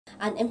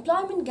An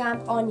employment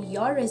gap on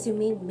your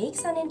resume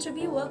makes an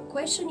interviewer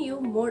question you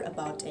more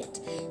about it.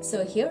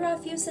 So here are a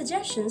few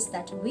suggestions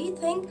that we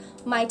think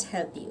might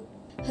help you.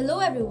 Hello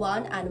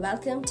everyone and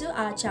welcome to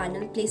our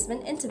channel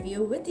Placement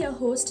Interview with your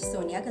host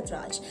Sonia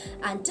Katraj,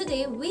 and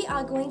today we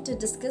are going to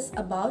discuss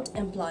about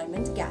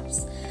employment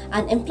gaps.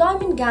 An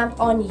employment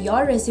gap on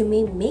your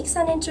resume makes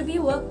an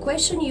interviewer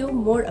question you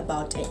more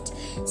about it.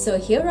 So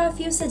here are a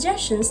few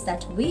suggestions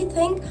that we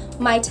think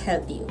might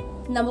help you.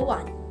 Number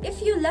 1.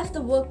 If you left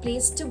the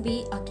workplace to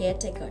be a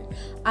caretaker.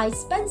 I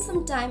spent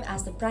some time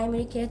as the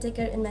primary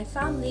caretaker in my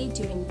family.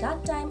 During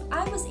that time,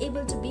 I was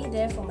able to be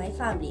there for my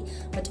family,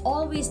 but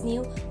always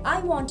knew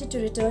I wanted to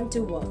return to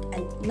work,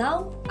 and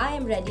now I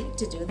am ready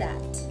to do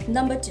that.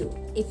 Number 2.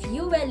 If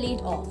you were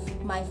laid off,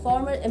 my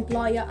former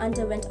employer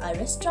underwent a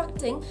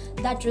restructuring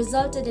that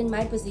resulted in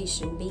my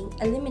position being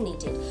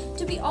eliminated.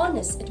 To be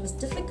honest, it was a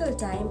difficult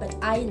time, but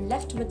I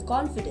left with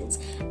confidence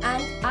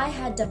and I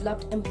had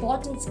developed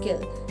important skill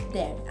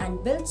there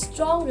and built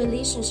strong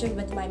relationship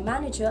with my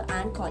manager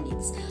and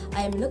colleagues.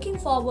 I am looking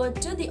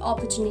forward to the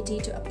opportunity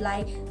to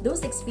apply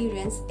those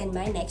experience in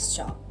my next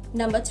job.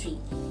 Number 3.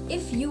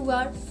 If you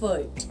were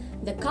fired.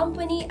 The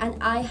company and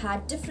I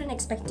had different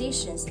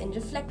expectations. In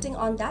reflecting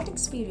on that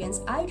experience,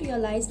 I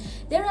realized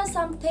there are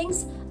some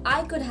things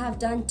I could have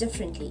done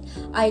differently.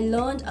 I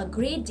learned a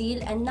great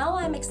deal and now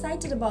I am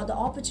excited about the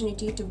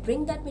opportunity to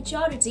bring that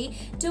maturity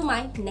to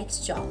my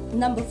next job.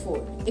 Number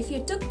 4. If you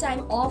took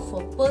time off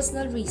for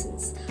personal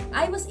reasons.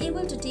 I was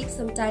able to take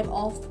some time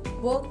off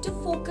work to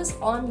focus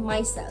on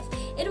myself.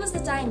 It was the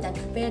time that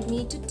prepared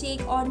me to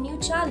take on new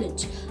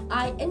challenge.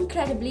 I am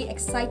incredibly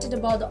excited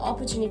about the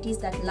opportunities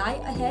that lie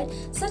ahead,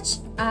 such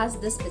as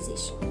this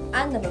position.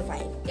 And number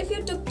 5. If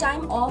you took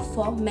time off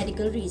for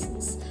medical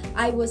reasons.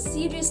 I was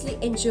seriously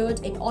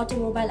injured in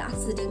automobile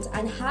accidents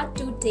and had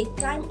to take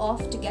time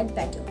off to get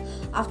better.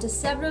 After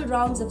several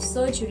rounds of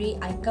surgery,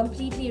 I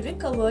completely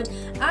recovered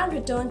and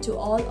returned to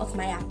all of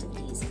my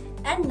activities.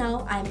 And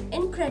now I'm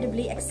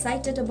incredibly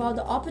excited about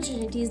the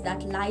opportunities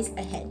that lies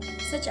ahead,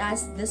 such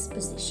as this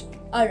position.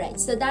 Alright,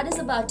 so that is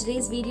about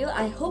today's video.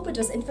 I hope it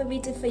was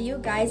informative for you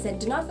guys,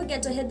 and do not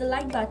forget to hit the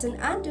like button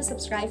and to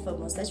subscribe for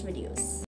more such videos.